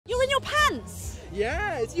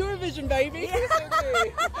Yeah, it's Eurovision, baby.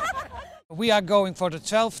 We are going for the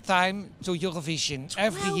 12th time to Eurovision.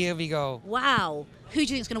 Every year we go. Wow. Who do you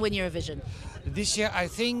think is going to win Eurovision? This year I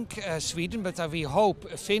think Sweden, but we hope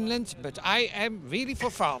Finland. But I am really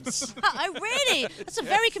for France. Oh, really? That's a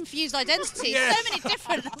very confused identity. Yes. So many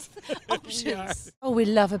different options. Yeah. Oh, we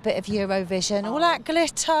love a bit of Eurovision. All that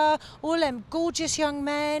glitter, all them gorgeous young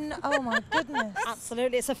men. Oh my goodness.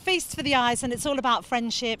 Absolutely. It's a feast for the eyes, and it's all about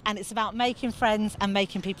friendship, and it's about making friends and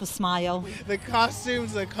making people smile. The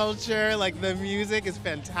costumes, the culture, like the music is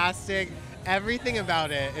fantastic. Everything about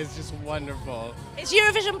it is just wonderful. Is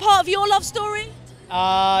Eurovision part of your love story?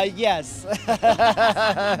 Yes.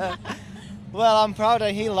 Well, I'm proud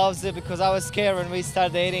that he loves it because I was scared when we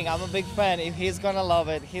started dating. I'm a big fan. If he's gonna love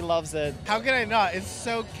it, he loves it. How can I not? It's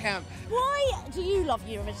so camp. Why do you love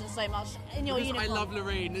Eurovision so much in your uniform? I love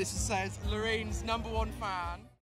Lorraine. This says Lorraine's #1 fan.